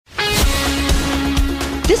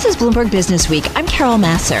This is Bloomberg Business Week. I'm Carol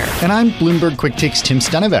Masser. And I'm Bloomberg Quick Takes Tim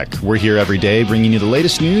Stunevec. We're here every day bringing you the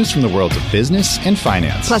latest news from the worlds of business and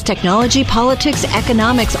finance. Plus technology, politics,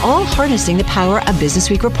 economics, all harnessing the power of Business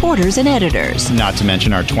Week reporters and editors. Not to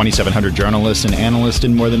mention our 2,700 journalists and analysts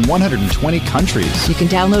in more than 120 countries. You can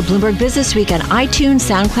download Bloomberg Business Week on iTunes,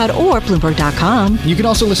 SoundCloud, or Bloomberg.com. You can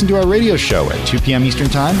also listen to our radio show at 2 p.m. Eastern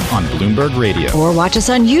Time on Bloomberg Radio. Or watch us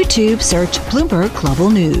on YouTube. Search Bloomberg Global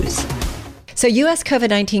News. So U.S.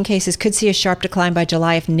 COVID-19 cases could see a sharp decline by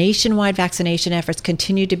July if nationwide vaccination efforts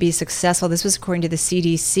continue to be successful. This was according to the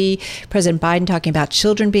CDC. President Biden talking about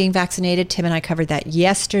children being vaccinated. Tim and I covered that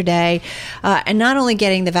yesterday. And not only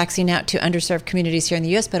getting the vaccine out to underserved communities here in the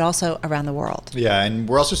U.S., but also around the world. Yeah, and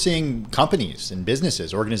we're also seeing companies and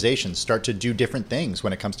businesses, organizations start to do different things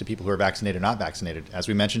when it comes to people who are vaccinated or not vaccinated. As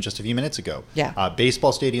we mentioned just a few minutes ago,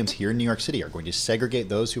 baseball stadiums here in New York City are going to segregate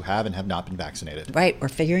those who have and have not been vaccinated. Right, we're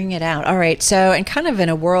figuring it out. All right. So, and kind of in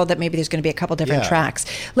a world that maybe there's going to be a couple different tracks.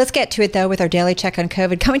 Let's get to it, though, with our daily check on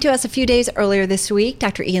COVID. Coming to us a few days earlier this week,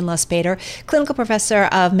 Dr. Ian Lustbader, clinical professor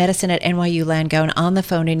of medicine at NYU Langone, on the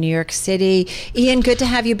phone in New York City. Ian, good to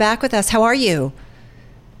have you back with us. How are you?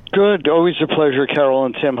 Good. Always a pleasure, Carol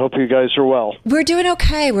and Tim. Hope you guys are well. We're doing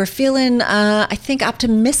okay. We're feeling, I think,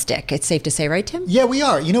 optimistic. It's safe to say, right, Tim? Yeah, we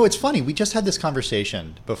are. You know, it's funny. We just had this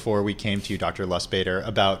conversation before we came to you, Dr. Lustbader,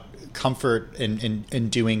 about comfort in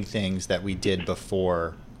doing things that we did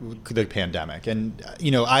before the pandemic. And,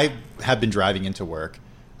 you know, I have been driving into work,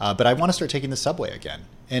 but I want to start taking the subway again.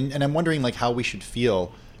 And I'm wondering, like, how we should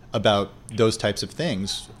feel about those types of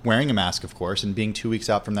things, wearing a mask, of course, and being 2 weeks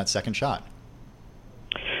out from that second shot.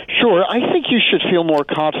 Sure. I think you should feel more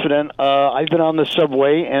confident. I've been on the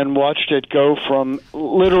subway and watched it go from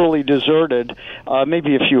literally deserted,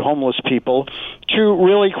 maybe a few homeless people, to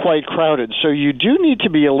really quite crowded. So you do need to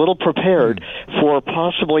be a little prepared for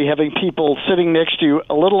possibly having people sitting next to you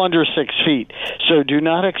a little under 6 feet. So do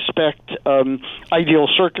not expect ideal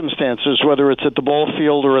circumstances, whether it's at the ball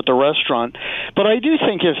field or at the restaurant. But I do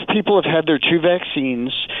think if people have had their 2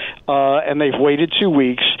 vaccines and they've waited 2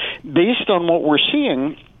 weeks, based on what we're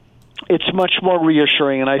seeing, it's much more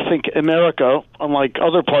reassuring, and I think America, unlike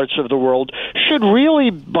other parts of the world, should really,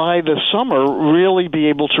 by the summer, really be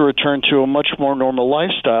able to return to a much more normal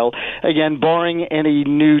lifestyle. Again, barring any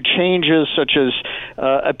new changes, such as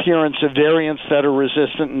appearance of variants that are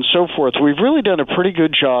resistant and so forth. We've really done a pretty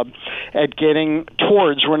good job at getting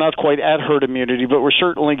towards, we're not quite at herd immunity, but we're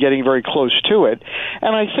certainly getting very close to it.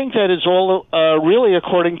 And I think that is all really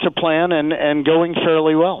according to plan and going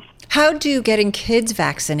fairly well. How do getting kids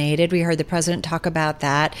vaccinated, we heard the president talk about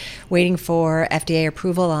that, waiting for FDA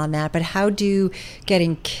approval on that, but how do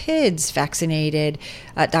getting kids vaccinated,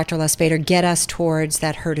 Dr. Lustbader, get us towards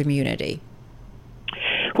that herd immunity?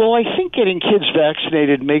 Well, I think getting kids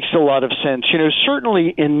vaccinated makes a lot of sense. You know,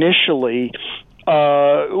 certainly initially,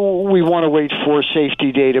 we want to wait for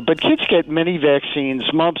safety data, but kids get many vaccines,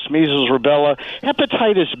 mumps, measles, rubella,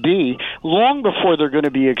 hepatitis B, long before they're going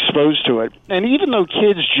to be exposed to it. And even though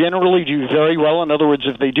kids generally do very well, in other words,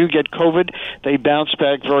 if they do get COVID, they bounce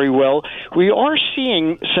back very well, we are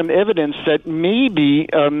seeing some evidence that maybe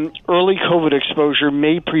early COVID exposure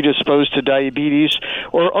may predispose to diabetes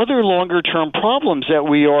or other longer-term problems that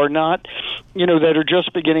we are not, you know, that are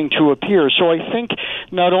just beginning to appear. So I think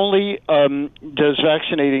not only does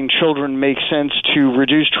vaccinating children make sense to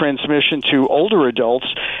reduce transmission to older adults,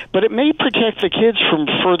 but it may protect the kids from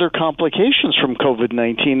further complications from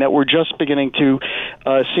COVID-19 that we're just beginning to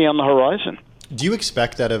see on the horizon. Do you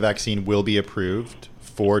expect that a vaccine will be approved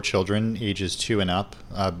for children ages 2 and up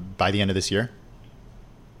by the end of this year?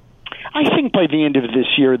 I think by the end of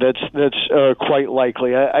this year, that's quite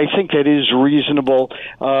likely. I think that is reasonable.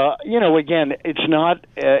 You know, again, it's not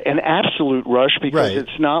an absolute rush because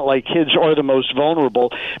it's not like kids are the most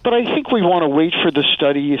vulnerable. But I think we want to wait for the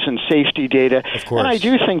studies and safety data. Of course. And I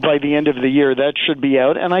do think by the end of the year that should be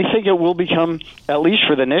out. And I think it will become, at least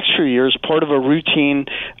for the next few years, part of a routine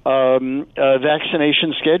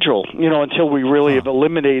vaccination schedule, you know, until we really have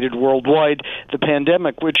eliminated worldwide the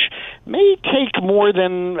pandemic, which may take more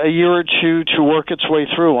than a year or two to work its way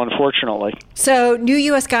through, unfortunately. So new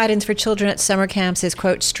U.S. guidance for children at summer camps is,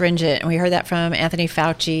 quote, stringent. And we heard that from Anthony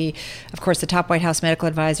Fauci, of course, the top White House medical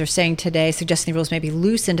advisor, saying today, suggesting the rules may be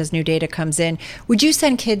loosened as new data comes in. Would you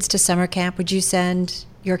send kids to summer camp? Would you send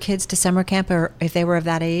your kids to summer camp, or if they were of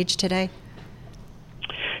that age today?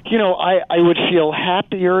 I would feel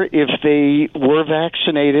happier if they were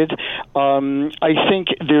vaccinated. I think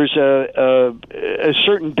there's a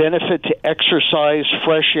certain benefit to exercise,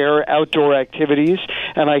 fresh air, outdoor activities,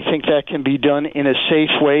 and I think that can be done in a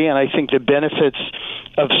safe way, and I think the benefits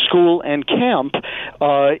of school and camp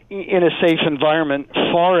in a safe environment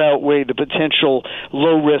far outweigh the potential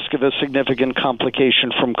low risk of a significant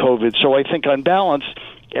complication from COVID. So I think on balance,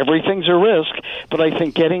 everything's a risk, but I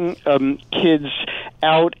think getting kids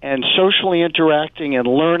out and socially interacting and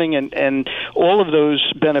learning and all of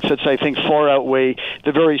those benefits, I think, far outweigh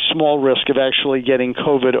the very small risk of actually getting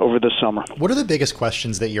COVID over the summer. What are the biggest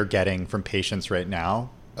questions that you're getting from patients right now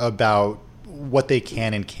about what they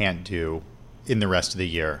can and can't do in the rest of the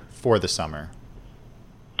year for the summer?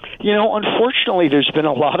 Unfortunately, there's been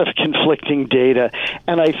a lot of conflicting data,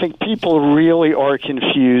 and I think people really are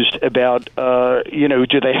confused about,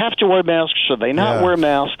 do they have to wear masks? Should they not wear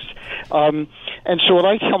masks? And so what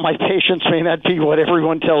I tell my patients may not be what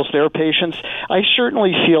everyone tells their patients. I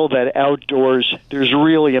certainly feel that outdoors there's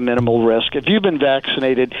really a minimal risk. If you've been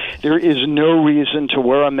vaccinated, there is no reason to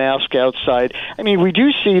wear a mask outside. I mean, we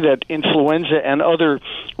do see that influenza and other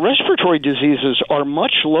respiratory diseases are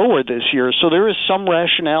much lower this year, so there is some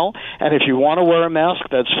rationale, and if you want to wear a mask,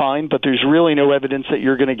 that's fine, but there's really no evidence that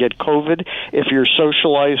you're going to get COVID if you're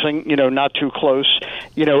socializing, not too close,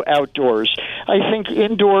 outdoors. I think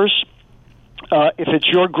indoors, if it's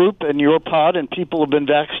your group and your pod and people have been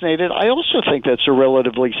vaccinated, I also think that's a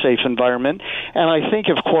relatively safe environment. And I think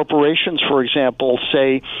if corporations, for example,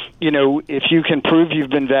 say, if you can prove you've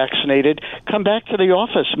been vaccinated, come back to the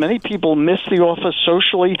office. Many people miss the office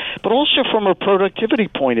socially, but also from a productivity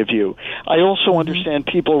point of view. I also understand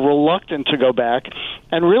people reluctant to go back.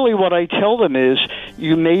 And really what I tell them is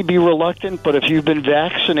you may be reluctant, but if you've been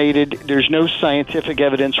vaccinated, there's no scientific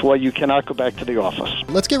evidence why you cannot go back to the office.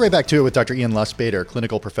 Let's get right back to it with Dr. Ian Lustbader,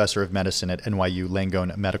 clinical professor of medicine at NYU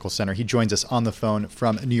Langone Medical Center. He joins us on the phone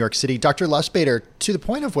from New York City. Dr. Lustbader, to the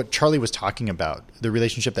point of what Charlie was talking about, the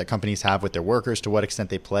relationship that companies have with their workers, to what extent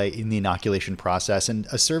they play in the inoculation process, and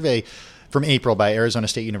a survey from April by Arizona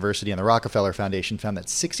State University and the Rockefeller Foundation found that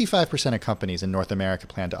 65% of companies in North America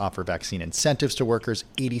plan to offer vaccine incentives to workers,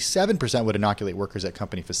 87% would inoculate workers at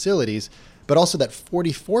company facilities, but also that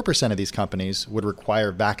 44% of these companies would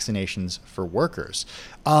require vaccinations for workers.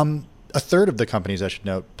 A third of the companies, I should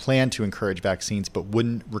note, plan to encourage vaccines but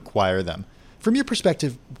wouldn't require them. From your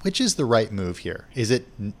perspective, which is the right move here? Is it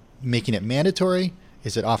making it mandatory?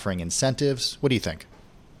 Is it offering incentives? What do you think?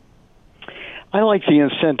 I like the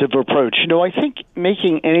incentive approach. I think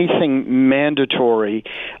making anything mandatory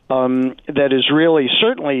that is really,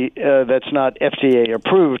 certainly that's not FDA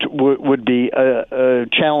approved would be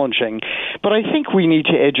challenging. But I think we need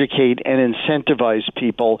to educate and incentivize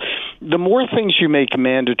people. The more things you make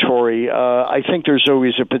mandatory, I think there's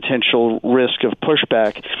always a potential risk of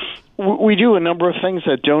pushback. We do a number of things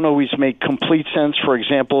that don't always make complete sense. For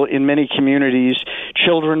example, in many communities,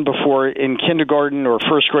 children before in kindergarten or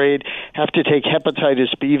first grade have to take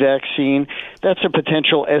hepatitis B vaccine. That's a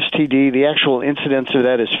potential STD. The actual incidence of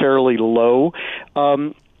that is fairly low.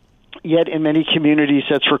 Yet in many communities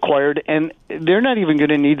that's required, and they're not even going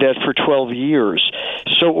to need that for 12 years,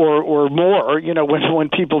 so or more. When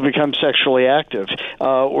people become sexually active,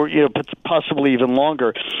 or possibly even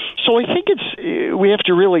longer. So I think we have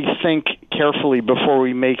to really think carefully before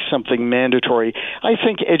we make something mandatory. I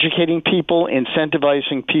think educating people,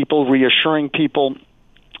 incentivizing people, reassuring people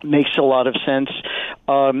makes a lot of sense.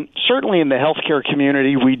 Certainly in the healthcare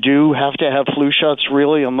community, we do have to have flu shots,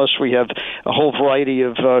 really, unless we have a whole variety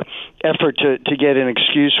of effort to get an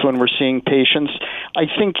excuse when we're seeing patients. I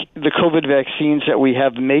think the COVID vaccines that we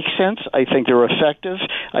have make sense. I think they're effective.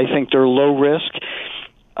 I think they're low risk.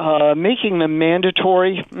 Making them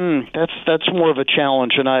mandatory, that's more of a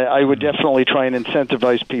challenge, and I would definitely try and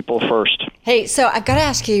incentivize people first. Hey, so I've got to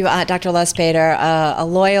ask you, Dr. Lustbader, a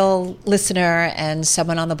loyal listener and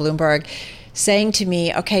someone on the Bloomberg saying to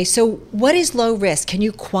me, okay, so what is low risk? Can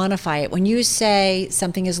you quantify it? When you say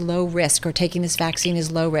something is low risk or taking this vaccine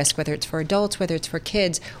is low risk, whether it's for adults, whether it's for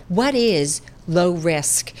kids, what is low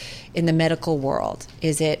risk in the medical world?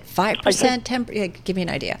 Is it 5%, 10%? Give me an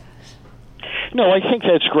idea. No, I think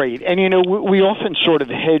that's great. And, we often sort of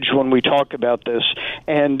hedge when we talk about this,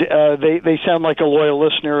 and they sound like a loyal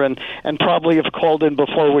listener and probably have called in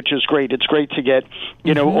before, which is great. It's great to get,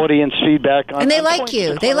 audience feedback. And they like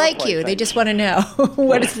you. They like you. They just want to know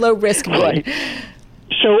what does low risk mean. Right.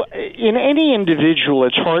 So in any individual,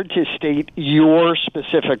 it's hard to state your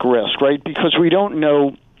specific risk, right? Because we don't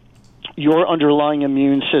know your underlying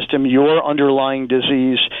immune system, your underlying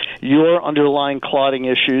disease, your underlying clotting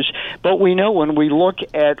issues. But we know when we look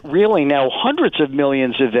at really now hundreds of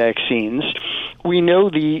millions of vaccines, we know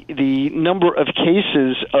the number of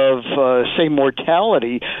cases of, say,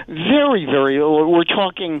 mortality very, very low. We're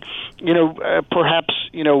talking, perhaps,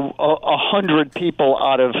 100 people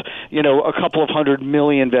out of, a couple of 100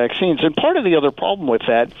 million vaccines. And part of the other problem with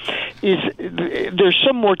that is there's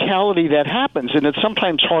some mortality that happens, and it's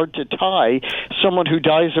sometimes hard to tie someone who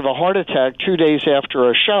dies of a heart attack 2 days after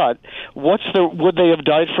a shot. Would they have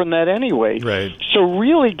died from that anyway? Right. So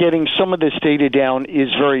really getting some of this data down is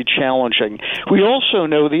very challenging. We also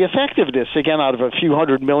know the effectiveness, again, out of a few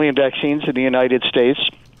 100 million vaccines in the United States.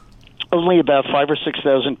 Only about 5,000 or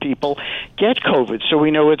 6,000 people get COVID, so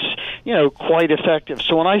we know it's quite effective.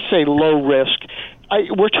 So when I say low risk,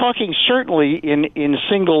 we're talking certainly in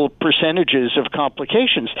single percentages of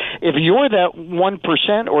complications. If you're that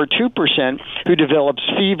 1% or 2% who develops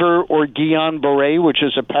fever or Guillain-Barré, which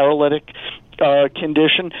is a paralytic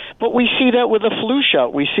condition, but we see that with a flu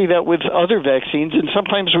shot. We see that with other vaccines, and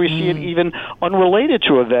sometimes we see it even unrelated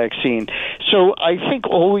to a vaccine. So I think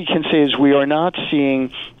all we can say is we are not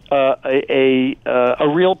seeing a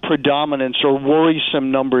real predominance or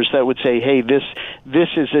worrisome numbers that would say, hey, this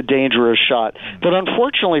is a dangerous shot. But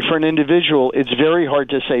unfortunately for an individual, it's very hard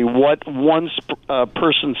to say what one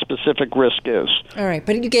person's specific risk is. All right,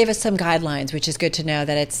 but you gave us some guidelines, which is good to know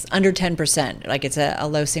that it's under 10%, like it's a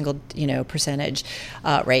low single percentage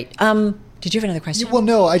rate. Did you have another question? Well,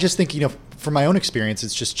 no, I just think, from my own experience,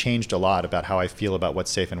 it's just changed a lot about how I feel about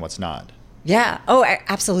what's safe and what's not. Yeah. Oh,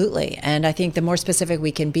 absolutely. And I think the more specific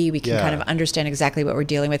we can be, we can kind of understand exactly what we're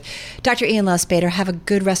dealing with. Dr. Ian Lustbader, have a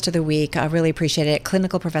good rest of the week. I really appreciate it.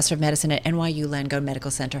 Clinical professor of medicine at NYU Langone Medical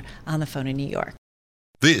Center, on the phone in New York.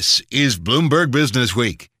 This is Bloomberg Business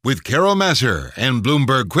Week with Carol Massar and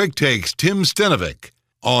Bloomberg Quick Takes Tim Stenovic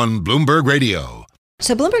on Bloomberg Radio.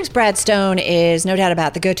 So Bloomberg's Brad Stone is no doubt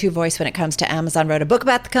about the go-to voice when it comes to Amazon. Wrote a book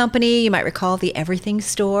about the company. You might recall The Everything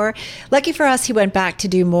Store. Lucky for us, he went back to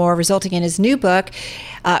do more, resulting in his new book,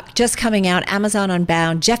 just coming out, Amazon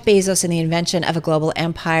Unbound, Jeff Bezos and the Invention of a Global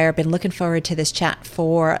Empire. Been looking forward to this chat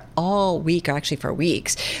for all week, or actually for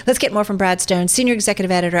weeks. Let's get more from Brad Stone, Senior Executive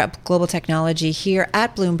Editor of Global Technology here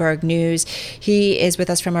at Bloomberg News. He is with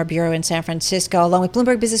us from our bureau in San Francisco, along with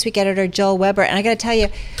Bloomberg Business Week Editor Joel Weber. And I got to tell you,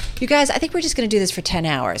 you guys, I think we're just going to do this for 10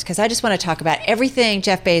 hours because I just want to talk about everything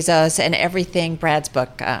Jeff Bezos and everything Brad's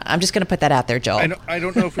book. I'm just going to put that out there, Joel. I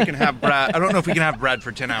don't know if we can have Brad. I don't know if we can have Brad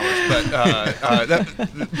for 10 hours,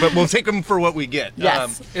 but we'll take him for what we get.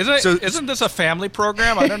 Yes. Isn't this a family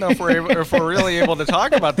program? I don't know if we're really able to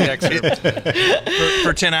talk about the excerpt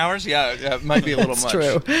for 10 hours. Yeah, it might be a little much.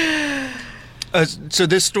 True. So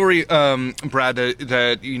this story, Brad,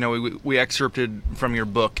 that we excerpted from your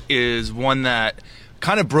book is one that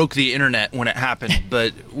kind of broke the internet when it happened,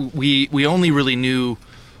 but we only really knew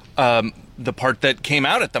the part that came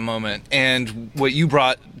out at the moment. And what you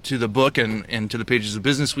brought to the book and to the pages of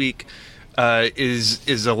Business Week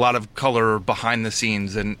is a lot of color behind the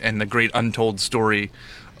scenes and the great untold story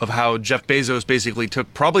of how Jeff Bezos basically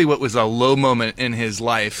took probably what was a low moment in his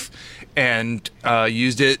life and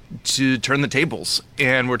used it to turn the tables.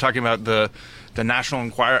 And we're talking about the National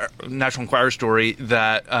Enquirer story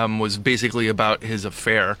that was basically about his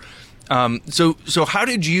affair. So how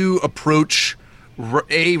did you approach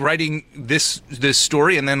writing this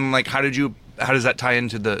story, and then how does that tie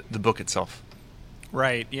into the book itself?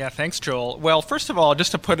 Right. Yeah. Thanks, Joel. Well, first of all,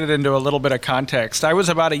 just to put it into a little bit of context, I was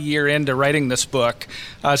about a year into writing this book,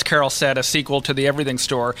 as Carol said, a sequel to The Everything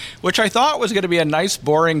Store, which I thought was going to be a nice,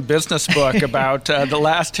 boring business book about the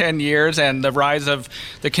last 10 years and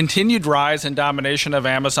the continued rise and domination of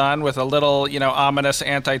Amazon with a little, ominous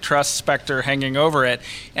antitrust specter hanging over it.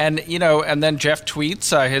 And then Jeff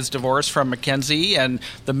tweets his divorce from McKinsey and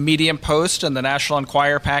the Medium Post and the National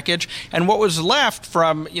Enquirer package. And what was left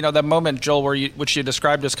from, the moment, Joel, which you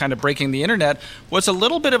described as kind of breaking the internet, was a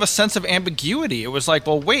little bit of a sense of ambiguity. It was like,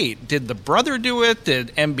 well, wait, did the brother do it? Did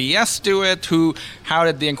MBS do it? How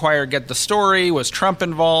did the Enquirer get the story? Was Trump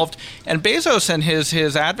involved? And Bezos and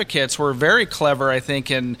his advocates were very clever, I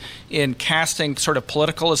think, in casting sort of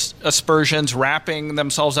political aspersions, wrapping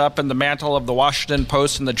themselves up in the mantle of the Washington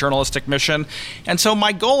Post and the journalistic mission. And so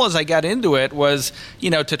my goal as I got into it was,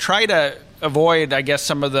 to try to avoid, I guess,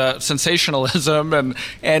 some of the sensationalism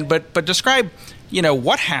but describe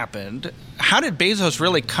what happened? How did Bezos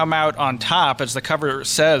really come out on top? As the cover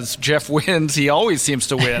says, Jeff wins. He always seems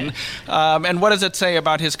to win. And what does it say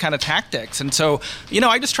about his kind of tactics? And so,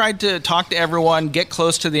 I just tried to talk to everyone, get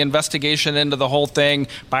close to the investigation into the whole thing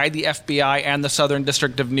by the FBI and the Southern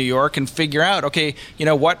District of New York and figure out, okay,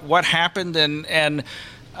 what happened and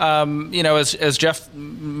as Jeff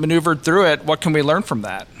maneuvered through it, what can we learn from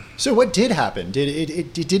that? So what did happen?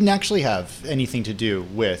 It didn't actually have anything to do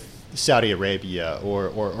with Saudi Arabia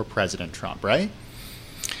or President Trump, right?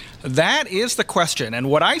 That is the question. And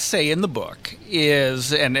what I say in the book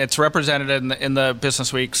is, and it's represented in the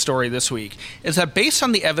Business Week story this week, is that based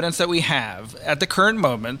on the evidence that we have at the current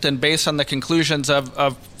moment and based on the conclusions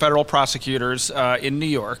of federal prosecutors in New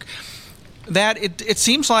York, that it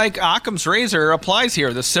seems like Occam's razor applies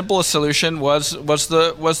here. The simplest solution was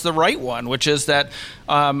the right one, which is that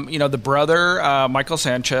the brother Michael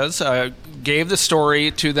Sanchez gave the story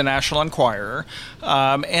to the National Enquirer,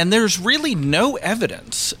 and there's really no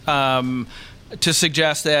evidence to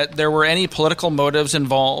suggest that there were any political motives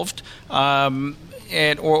involved.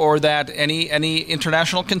 Or that any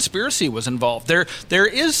international conspiracy was involved. There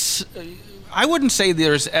is. I wouldn't say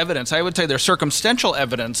there's evidence. I would say there's circumstantial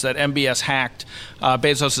evidence that MBS hacked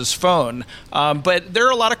Bezos's phone. But there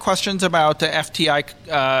are a lot of questions about the FTI,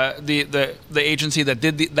 the agency that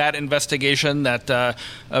did that investigation, that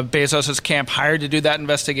Bezos's camp hired to do that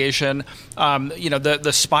investigation.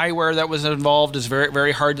 The spyware that was involved is very,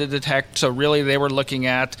 very hard to detect. So really, they were looking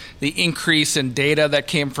at the increase in data that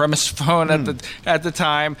came from his phone at the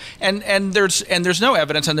time. And there's no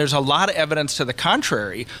evidence, and there's a lot of evidence to the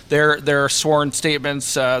contrary. There are sworn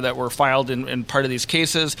statements that were filed in part of these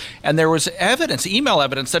cases, and there was email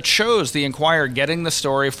evidence that shows the Enquirer getting the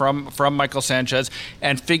story from Michael Sanchez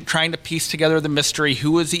and trying to piece together the mystery.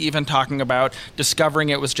 Who was he even talking about? Discovering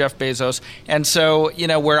it was Jeff Bezos. And so,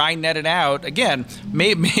 where I netted out, again,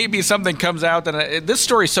 maybe something comes out that this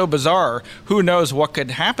story is so bizarre, who knows what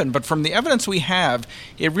could happen. But from the evidence we have,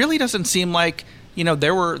 it really doesn't seem like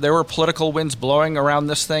there were political winds blowing around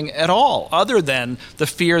this thing at all, other than the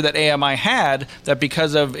fear that AMI had that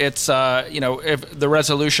because of its, if the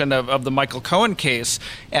resolution of the Michael Cohen case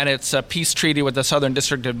and its peace treaty with the Southern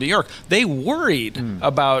District of New York, they worried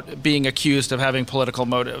about being accused of having political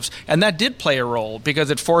motives. And that did play a role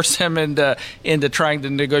because it forced him into trying to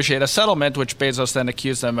negotiate a settlement, which Bezos then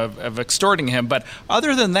accused them of extorting him. But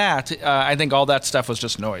other than that, I think all that stuff was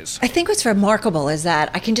just noise. I think what's remarkable is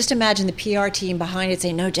that I can just imagine the PR team behind it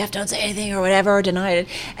saying, no, Jeff, don't say anything or whatever, or deny it.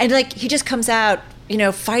 And he just comes out,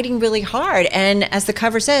 fighting really hard. And as the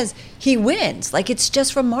cover says, he wins. It's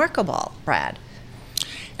just remarkable, Brad.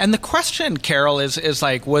 And the question, Carol, is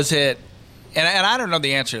was it, and I don't know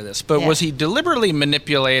the answer to this, but was he deliberately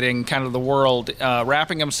manipulating kind of the world,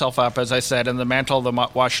 wrapping himself up, as I said, in the mantle of the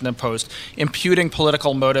Washington Post, imputing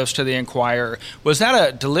political motives to the Enquirer? Was that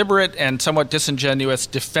a deliberate and somewhat disingenuous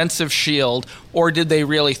defensive shield, or did they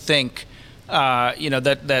really think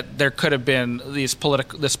that there could have been this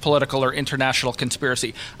political or international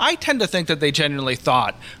conspiracy? I tend to think that they genuinely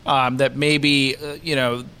thought that maybe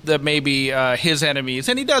his enemies,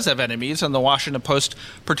 and he does have enemies, and the Washington Post,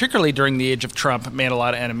 particularly during the age of Trump, made a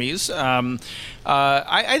lot of enemies.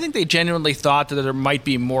 I think they genuinely thought that there might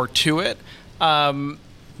be more to it,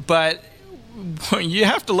 but you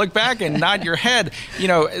have to look back and nod your head.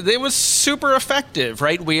 It was super effective,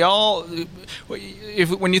 right? When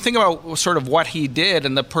you think about sort of what he did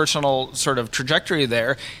and the personal sort of trajectory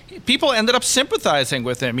there, people ended up sympathizing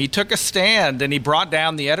with him. He took a stand and he brought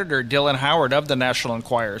down the editor, Dylan Howard, of the National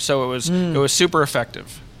Enquirer. So it was super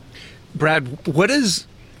effective. Brad, what is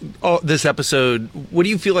this episode? What do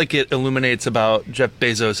you feel like it illuminates about Jeff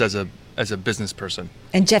Bezos as a business person?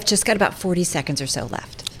 And Jeff just got about 40 seconds or so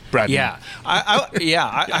left. Brad. Yeah.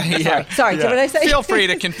 Sorry, what did I say? Feel free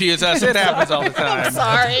to confuse us. It happens all the time. I'm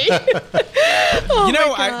sorry.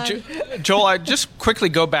 Joel, I just quickly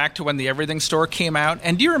go back to when the Everything Store came out.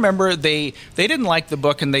 And do you remember they didn't like the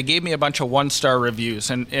book and they gave me a bunch of 1-star reviews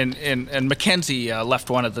and Mackenzie left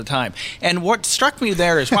one at the time. And what struck me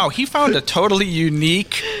there is, wow, he found a totally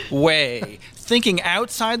unique way, thinking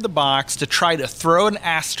outside the box, to try to throw an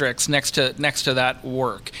asterisk next to that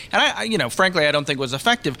work. And I frankly, I don't think it was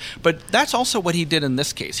effective, but that's also what he did in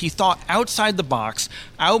this case. He thought outside the box,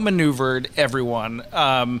 outmaneuvered everyone,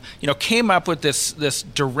 came up with this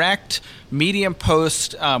direct, Medium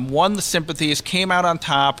post won the sympathies, came out on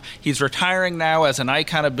top. He's retiring now as an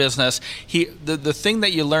icon of business. The thing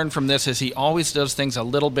that you learn from this is he always does things a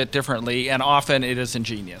little bit differently, and often it is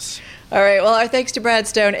ingenious. All right. Well, our thanks to Brad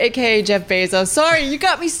Stone, a.k.a. Jeff Bezos. Sorry, you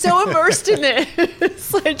got me so immersed in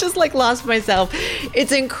this. I just lost myself.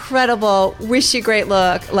 It's incredible. Wish you great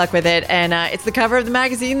luck with it. And it's the cover of the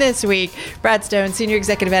magazine this week. Brad Stone, Senior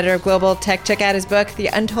Executive Editor of Global Tech. Check out his book, The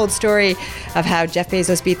Untold Story of How Jeff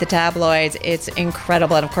Bezos Beat the Tabloids. It's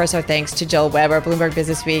incredible. And of course, our thanks to Joel Weber, Bloomberg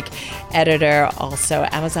Business Week editor, also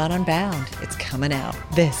Amazon Unbound. It's coming out.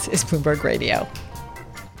 This is Bloomberg Radio.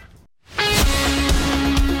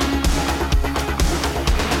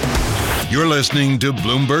 You're listening to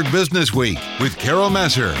Bloomberg Business Week with Carol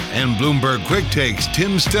Massar and Bloomberg Quick Takes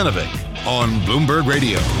Tim Stenovic on Bloomberg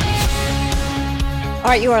Radio. All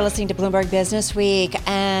right, you are listening to Bloomberg Business Week,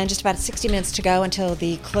 and just about 60 minutes to go until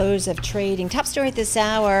the close of trading. Top story at this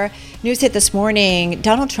hour, news hit this morning,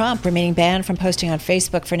 Donald Trump remaining banned from posting on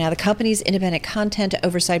Facebook for now. The company's Independent Content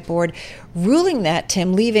Oversight Board ruling that,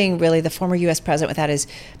 Tim, leaving really the former U.S. president without his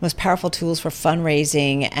most powerful tools for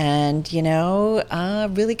fundraising and,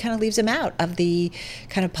 really kind of leaves him out of the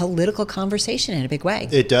kind of political conversation in a big way.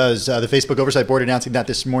 It does. The Facebook Oversight Board announcing that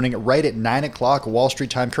this morning right at 9 o'clock Wall Street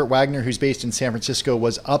time. Kurt Wagner, who's based in San Francisco,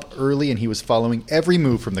 was up early and he was following every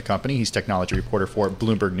move from the company. He's technology reporter for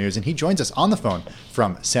Bloomberg News, and he joins us on the phone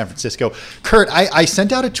from San Francisco. Kurt, I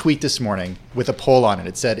sent out a tweet this morning with a poll on it.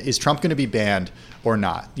 It said, is Trump going to be banned or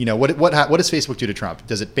not? What does Facebook do to Trump?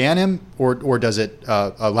 Does it ban him or does it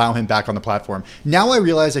allow him back on the platform? Now I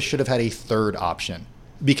realize I should have had a third option,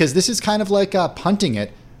 because this is kind of like punting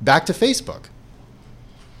it back to Facebook.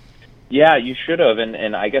 Yeah, you should have,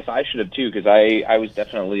 and I guess I should have too, because I was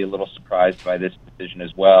definitely a little surprised by this decision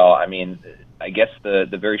as well. I mean, I guess the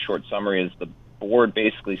very short summary is the board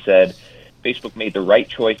basically said Facebook made the right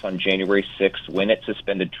choice on January 6th when it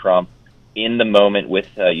suspended Trump in the moment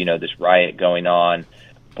with this riot going on,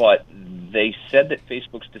 but they said that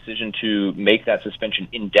Facebook's decision to make that suspension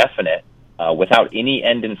indefinite, without any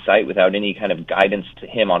end in sight, without any kind of guidance to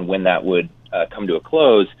him on when that would come to a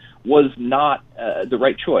close, was not the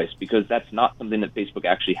right choice, because that's not something that Facebook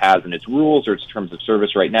actually has in its rules or its terms of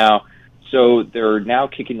service right now. So they're now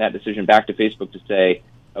kicking that decision back to Facebook to say,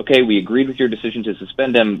 okay, we agreed with your decision to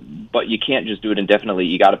suspend him, but you can't just do it indefinitely.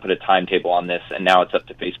 You got to put a timetable on this, and now it's up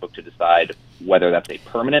to Facebook to decide whether that's a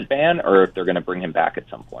permanent ban or if they're going to bring him back at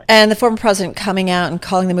some point. And the former president coming out and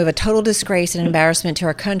calling the move a total disgrace and embarrassment to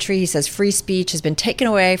our country. He says free speech has been taken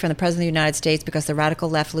away from the president of the United States because the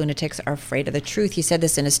radical left lunatics are afraid of the truth. He said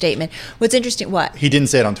this in a statement. What's interesting, what? He didn't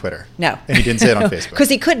say it on Twitter. No. And he didn't say it on Facebook. Because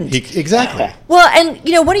he couldn't. Exactly. Well, and,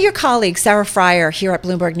 one of your colleagues, Sarah Fryer, here at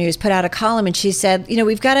Bloomberg News, put out a column, and she said,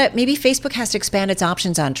 we've got to, maybe Facebook has to expand its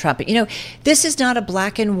options on Trump. This is not a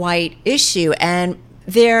black and white issue, and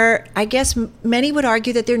I guess many would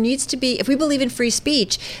argue that there needs to be, if we believe in free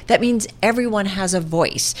speech, that means everyone has a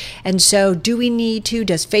voice. And so does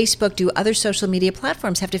Facebook, do other social media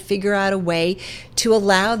platforms have to figure out a way to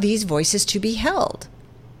allow these voices to be heard?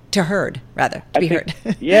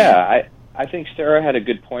 Yeah, I think Sarah had a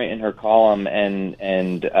good point in her column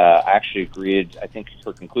and actually agreed. I think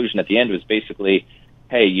her conclusion at the end was basically,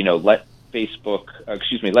 hey, let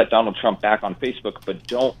Donald Trump back on Facebook, but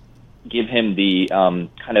don't give him the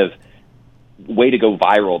kind of way to go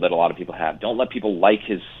viral that a lot of people have. Don't let people like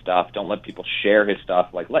his stuff. Don't let people share his stuff.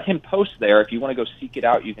 Let him post there. If you want to go seek it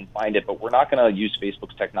out, you can find it. But we're not going to use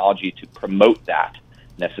Facebook's technology to promote that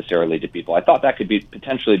necessarily to people. I thought that could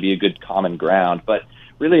potentially be a good common ground. But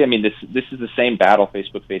really, I mean, this is the same battle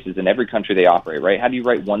Facebook faces in every country they operate, right? How do you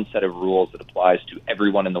write one set of rules that applies to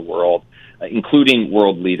everyone in the world, including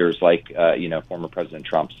world leaders like, former President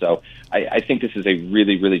Trump? So I think this is a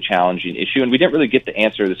really, really challenging issue, and we didn't really get the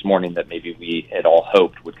answer this morning that maybe we had all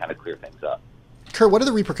hoped would kind of clear things up. Kurt, what are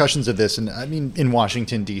the repercussions of this? And I mean, in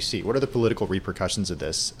Washington, D.C., what are the political repercussions of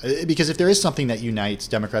this? Because if there is something that unites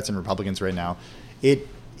Democrats and Republicans right now, it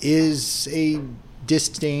is a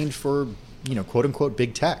disdain for, quote unquote,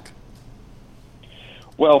 big tech.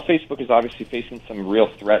 Well, Facebook is obviously facing some real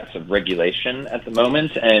threats of regulation at the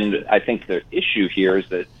moment. And I think the issue here is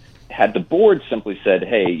that had the board simply said,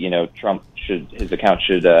 hey, his account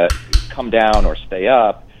should come down or stay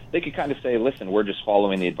up, they could kind of say, listen, we're just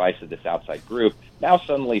following the advice of this outside group. Now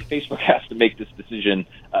suddenly Facebook has to make this decision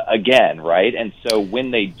again, right? And so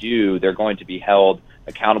when they do, they're going to be held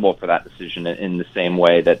accountable for that decision in the same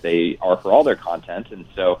way that they are for all their content. And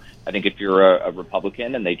so I think if you're a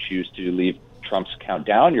Republican and they choose to leave Trump's account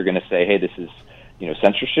down, you're going to say, hey, this is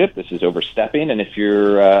censorship, this is overstepping. And if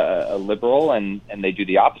you're a liberal and they do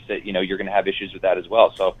the opposite, you're going to have issues with that as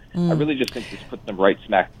well. So I really just think this puts them right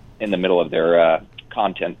smack in the middle of their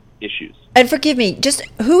content issues. And forgive me, just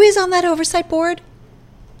who is on that oversight board?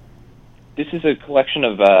 This is a collection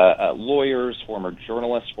of lawyers, former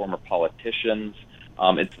journalists, former politicians.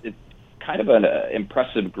 It's kind of an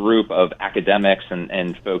impressive group of academics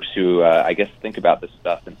and folks who, I guess, think about this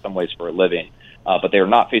stuff in some ways for a living. But they're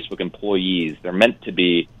not Facebook employees. They're meant to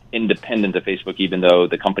be independent of Facebook, even though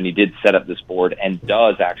the company did set up this board and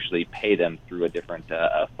does actually pay them through a different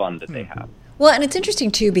fund that they have. Well, and it's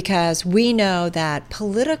interesting, too, because we know that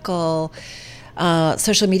political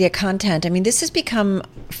social media content, I mean, this has become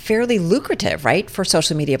fairly lucrative, right, for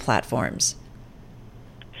social media platforms?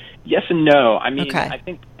 Yes and no. I mean, okay. I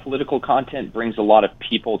think political content brings a lot of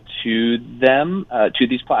people to them, to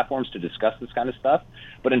these platforms to discuss this kind of stuff.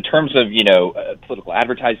 But in terms of, political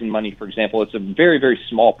advertising money, for example, it's a very, very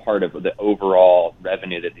small part of the overall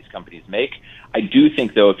revenue that these companies make. I do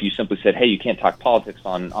think, though, if you simply said, hey, you can't talk politics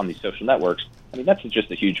on these social networks, I mean, that's just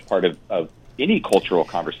a huge part of any cultural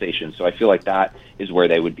conversation. So I feel like that is where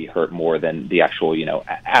they would be hurt more than the actual,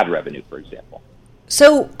 ad revenue, for example.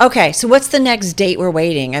 So, okay, so what's the next date we're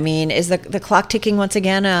waiting? I mean, is the clock ticking once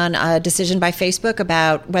again on a decision by Facebook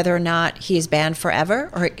about whether or not he is banned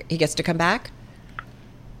forever or he gets to come back?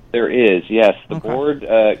 There is, yes. The board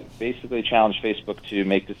basically challenged Facebook to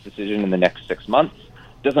make this decision in the next 6 months.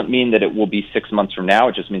 Doesn't mean that it will be 6 months from now.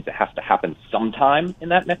 It just means it has to happen sometime in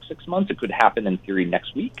that next 6 months. It could happen in theory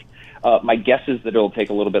next week. My guess is that it'll take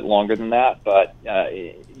a little bit longer than that. But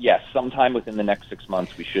yes, sometime within the next 6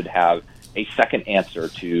 months, we should have a second answer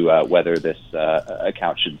to whether this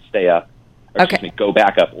account should stay up, or go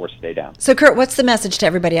back up or stay down. So, Kurt, what's the message to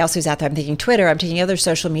everybody else who's out there? I'm thinking Twitter, I'm thinking other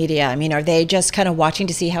social media. I mean, are they just kind of watching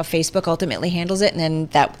to see how Facebook ultimately handles it and then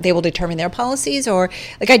that they will determine their policies? Or,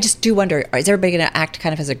 I just do wonder, is everybody going to act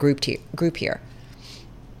kind of as a group here?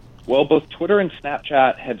 Well, both Twitter and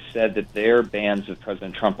Snapchat have said that their bans of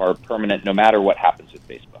President Trump are permanent no matter what happens with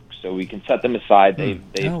Facebook. So we can set them aside. They've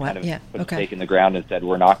put a stake in the ground and said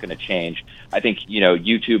we're not going to change. I think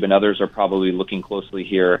YouTube and others are probably looking closely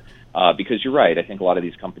here because you're right. I think a lot of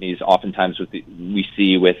these companies, oftentimes we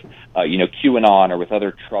see with QAnon or with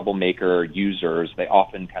other troublemaker users, they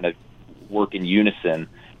often kind of work in unison.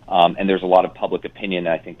 And there's a lot of public opinion,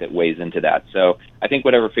 I think, that weighs into that. So I think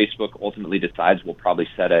whatever Facebook ultimately decides will probably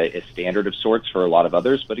set a standard of sorts for a lot of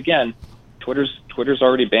others. But again, Twitter's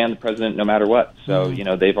already banned the president no matter what. So,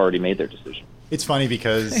 they've already made their decision. It's funny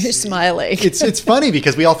because... You're smiling. It's funny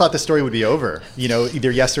because we all thought the story would be over, either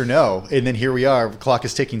yes or no. And then here we are, the clock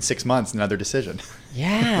is ticking 6 months, another decision.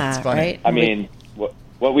 Yeah, it's funny. Right? I mean...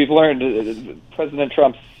 What we've learned, President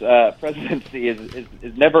Trump's presidency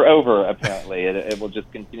is never over. Apparently, it will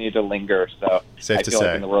just continue to linger. So I feel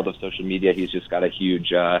like in the world of social media, he's just got a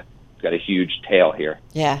huge tail here.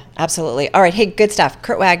 Yeah, absolutely. All right, hey, good stuff.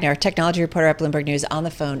 Kurt Wagner, technology reporter at Bloomberg News, on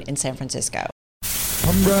the phone in San Francisco.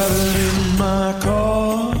 I'm driving in my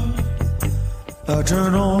car. I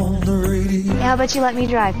turn on the radio. How about you let me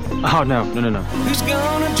drive? Oh, no. Who's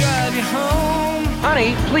gonna drive you home?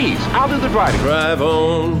 Honey, please, I'll do the driving. Drive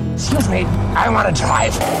on. Excuse me, I want to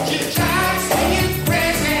drive.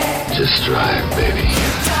 Just drive, baby.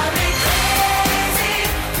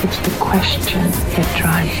 It's the question that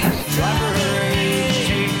drives us.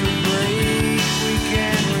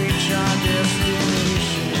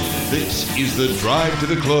 This is the Drive to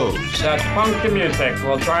the Close. That funky music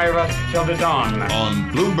will drive us till the dawn.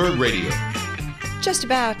 On Bloomberg Radio. Just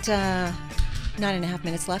about 9.5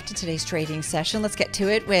 minutes left in today's trading session. Let's get to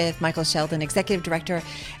it with Michael Sheldon, Executive Director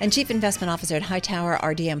and Chief Investment Officer at Hightower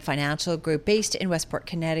RDM Financial Group, based in Westport,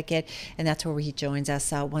 Connecticut. And that's where he joins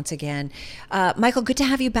us once again. Michael, good to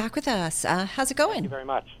have you back with us. How's it going? Thank you very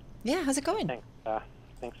much. Yeah, how's it going?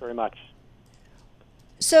 Thanks very much.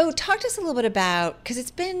 So talk to us a little bit about, because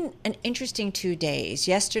it's been an interesting 2 days.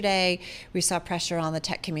 Yesterday, we saw pressure on the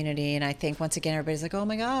tech community, and I think once again, everybody's like, oh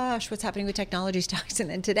my gosh, what's happening with technology stocks?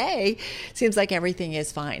 And then today, seems like everything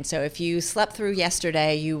is fine. So if you slept through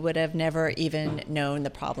yesterday, you would have never even known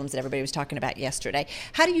the problems that everybody was talking about yesterday.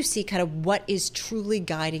 How do you see kind of what is truly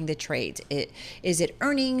guiding the trades? Is it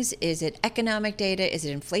earnings? Is it economic data? Is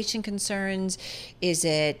it inflation concerns? Is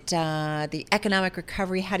it the economic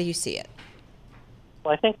recovery? How do you see it?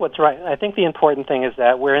 Well, I think the important thing is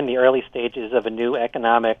that we're in the early stages of a new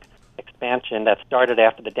economic expansion that started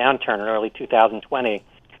after the downturn in early 2020.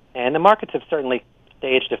 And the markets have certainly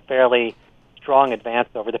staged a fairly strong advance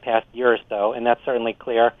over the past year or so, and that's certainly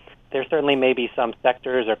clear. There certainly may be some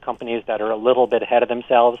sectors or companies that are a little bit ahead of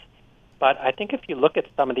themselves. But I think if you look at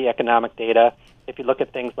some of the economic data, if you look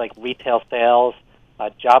at things like retail sales,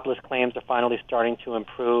 jobless claims are finally starting to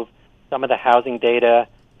improve, some of the housing data,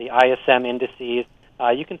 the ISM indices,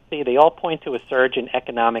 you can see they all point to a surge in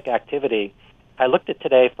economic activity. I looked at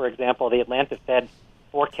today, for example, the Atlanta Fed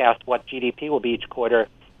forecast what GDP will be each quarter,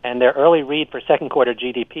 and their early read for second quarter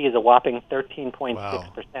GDP is a whopping 13.6%.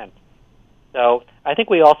 Wow. So I think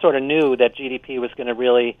we all sort of knew that GDP was going to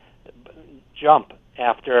really jump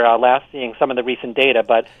after last seeing some of the recent data,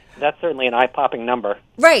 but that's certainly an eye-popping number.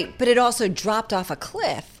 Right, but it also dropped off a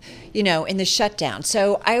cliff, in the shutdown.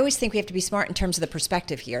 So I always think we have to be smart in terms of the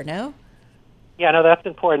perspective here, no? Yeah, no, that's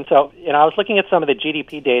important. So, I was looking at some of the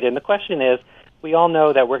GDP data, and the question is, we all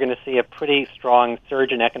know that we're going to see a pretty strong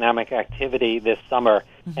surge in economic activity this summer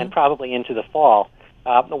and probably into the fall.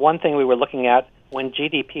 The one thing we were looking at when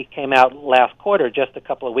GDP came out last quarter, just a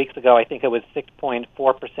couple of weeks ago, I think it was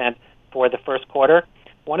 6.4% for the first quarter.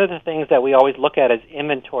 One of the things that we always look at is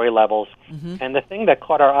inventory levels. And the thing that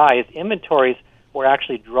caught our eye is inventories were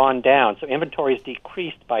actually drawn down. So inventories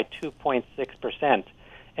decreased by 2.6%.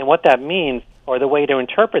 And what that means, or the way to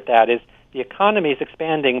interpret that, is the economy is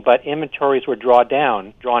expanding, but inventories were drawn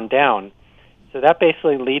down. So that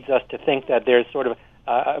basically leads us to think that there's sort of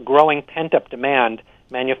a growing pent-up demand.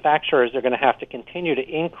 Manufacturers are going to have to continue to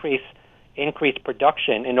increase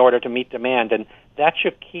production in order to meet demand, and that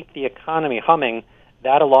should keep the economy humming.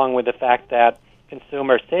 That, along with the fact that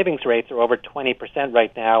consumer savings rates are over 20%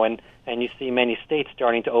 right now, and you see many states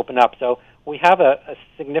starting to open up. So we have a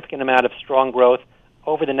significant amount of strong growth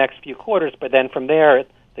over the next few quarters, but then from there,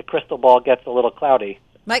 the crystal ball gets a little cloudy.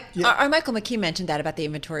 Our Michael McKee mentioned that about the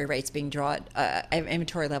inventory levels being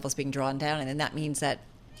drawn down, and then that means that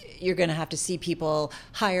you're going to have to see people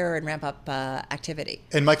hire and ramp up activity.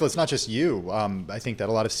 And Michael, it's not just you. I think that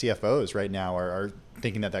a lot of CFOs right now are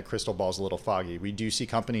thinking that crystal ball is a little foggy. We do see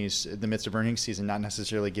companies in the midst of earnings season not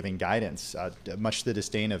necessarily giving guidance, much to the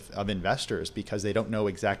disdain of investors, because they don't know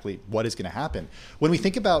exactly what is going to happen. When we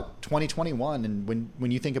think about 2021 and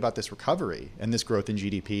when you think about this recovery and this growth in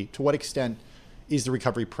GDP, to what extent is the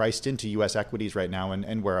recovery priced into U.S. equities right now,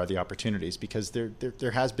 and where are the opportunities? Because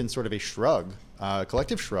there has been sort of a shrug,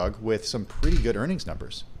 collective shrug, with some pretty good earnings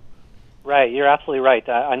numbers. Right, you're absolutely right.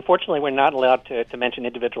 Unfortunately, we're not allowed to mention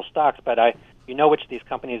individual stocks, but you know which these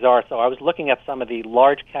companies are. So I was looking at some of the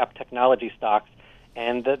large-cap technology stocks,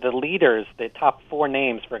 and the leaders, the top four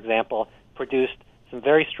names, for example, produced some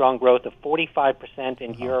very strong growth of 45%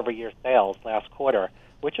 in year-over-year sales last quarter,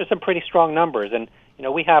 which are some pretty strong numbers. And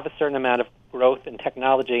we have a certain amount of growth in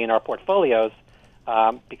technology in our portfolios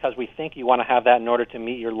because we think you want to have that in order to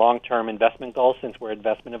meet your long-term investment goals, since we're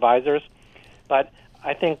investment advisors. But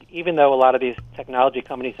I think even though a lot of these technology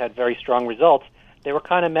companies had very strong results, they were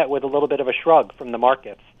kind of met with a little bit of a shrug from the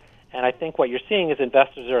markets. And I think what you're seeing is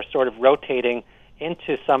investors are sort of rotating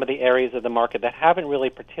into some of the areas of the market that haven't really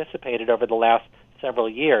participated over the last several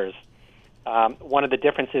years. One of the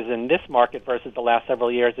differences in this market versus the last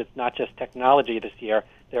several years, it's not just technology this year.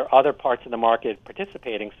 There are other parts of the market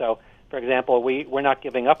participating. So, for example, we're not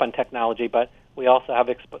giving up on technology, but we also have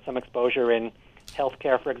some exposure in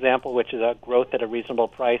healthcare, for example, which is a growth at a reasonable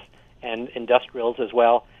price, and industrials as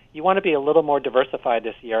well. You want to be a little more diversified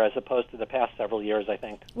this year as opposed to the past several years, I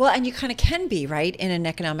think. Well, and you kind of can be, right, in an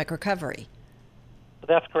economic recovery.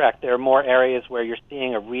 That's correct. There are more areas where you're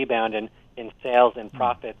seeing a rebound in sales and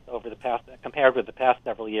profits over the past, compared with the past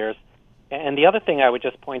several years. And the other thing I would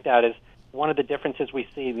just point out is one of the differences we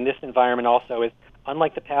see in this environment also is,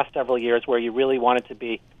 unlike the past several years where you really wanted to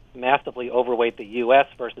be massively overweight the U.S.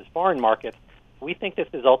 versus foreign markets, we think this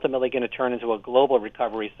is ultimately going to turn into a global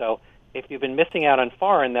recovery. So if you've been missing out on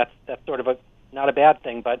foreign, that's sort of not a bad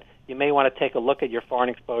thing, but you may want to take a look at your foreign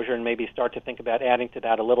exposure and maybe start to think about adding to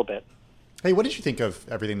that a little bit. Hey, what did you think of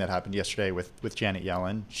everything that happened yesterday with Janet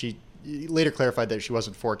Yellen? She later clarified that she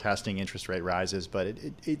wasn't forecasting interest rate rises, but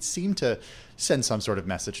it seemed to send some sort of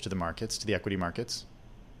message to the markets, to the equity markets.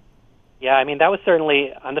 Yeah, I mean, that was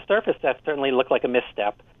certainly, on the surface, that certainly looked like a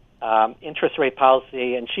misstep. Interest rate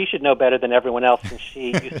policy, and she should know better than everyone else since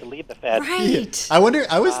she used to lead the Fed. Right. I wonder.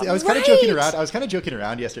 I was kind of joking around. I was kind of joking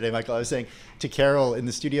around yesterday, Michael. I was saying to Carol in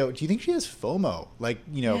the studio, "Do you think she has FOMO? Like,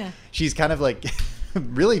 she's kind of like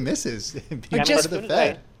really misses being part of the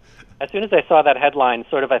Fed." As soon as I saw that headline,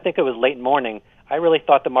 I think it was late morning, I really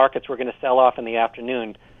thought the markets were going to sell off in the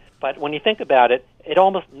afternoon. But when you think about it,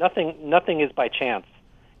 almost nothing is by chance.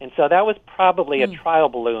 And so that was probably a trial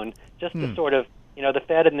balloon just to sort of, the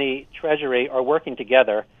Fed and the Treasury are working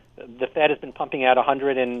together. The Fed has been pumping out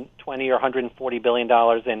 $120 or $140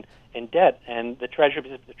 billion in debt, and the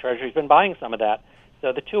Treasury's been buying some of that.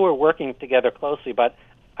 So the two are working together closely. But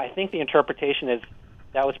I think the interpretation is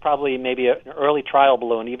that was probably maybe an early trial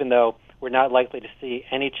balloon, even though we're not likely to see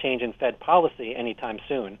any change in Fed policy anytime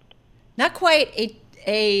soon. Not quite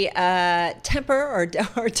a temper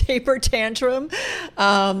or taper tantrum,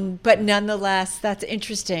 but nonetheless, that's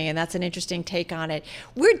interesting, and that's an interesting take on it.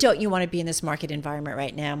 Where don't you want to be in this market environment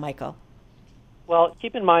right now, Michael? Well,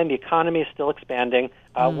 keep in mind the economy is still expanding.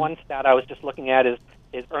 One stat I was just looking at is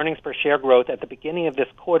earnings per share growth. At the beginning of this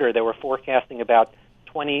quarter, they were forecasting about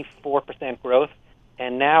 24% growth.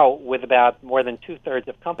 And now, with about more than two-thirds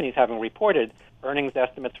of companies having reported, earnings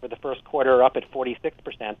estimates for the first quarter are up at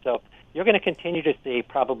 46%. So you're going to continue to see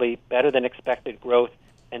probably better than expected growth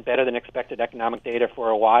and better than expected economic data for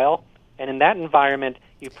a while. And in that environment,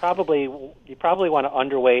 you probably want to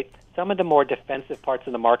underweight some of the more defensive parts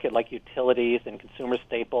of the market, like utilities and consumer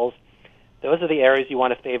staples. Those are the areas you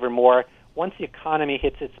want to favor more once the economy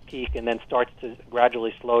hits its peak and then starts to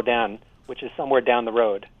gradually slow down, which is somewhere down the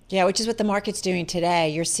road. Yeah, which is what the market's doing today.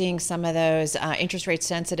 You're seeing some of those interest rate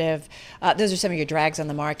sensitive, those are some of your drags on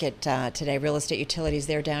the market today. Real estate, utilities,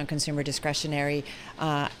 they're down, consumer discretionary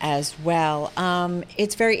as well.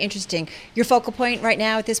 It's very interesting. Your focal point right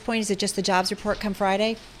now at this point, is it just the jobs report come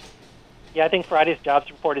Friday? Yeah, I think Friday's jobs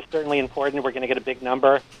report is certainly important. We're going to get a big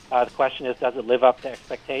number. The question is, does it live up to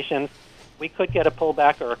expectations? We could get a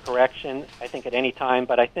pullback or a correction, I think, at any time,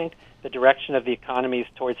 but I think the direction of the economy is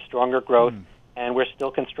towards stronger growth, and we're still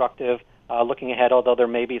constructive looking ahead, although there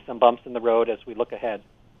may be some bumps in the road as we look ahead.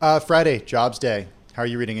 Friday, Jobs Day. How are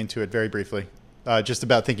you reading into it very briefly? Just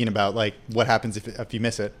about thinking about like what happens if you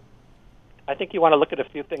miss it. I think you want to look at a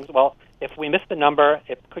few things. Well, if we miss the number,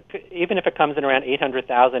 even if it comes in around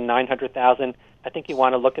 800,000, 900,000, I think you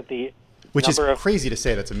want to look at the Which number is crazy to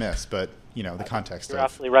say that's a miss, but you know the context. You're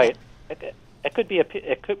absolutely right.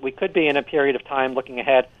 We could be in a period of time looking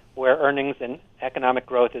ahead where earnings and economic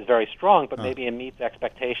growth is very strong, but maybe it meets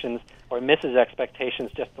expectations or misses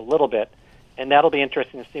expectations just a little bit, and that'll be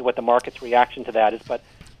interesting to see what the market's reaction to that is. But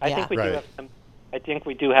I think we do have some. I think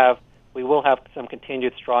we will have some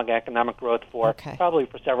continued strong economic growth probably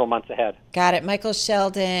for several months ahead. Got it. Michael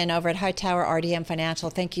Sheldon over at Hightower RDM Financial.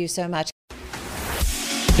 Thank you so much.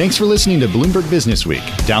 Thanks for listening to Bloomberg Business Week.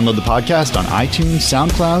 Download the podcast on iTunes,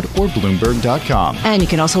 SoundCloud, or Bloomberg.com. And you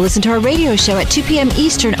can also listen to our radio show at 2 p.m.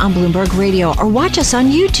 Eastern on Bloomberg Radio or watch us on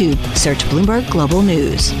YouTube. Search Bloomberg Global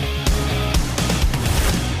News.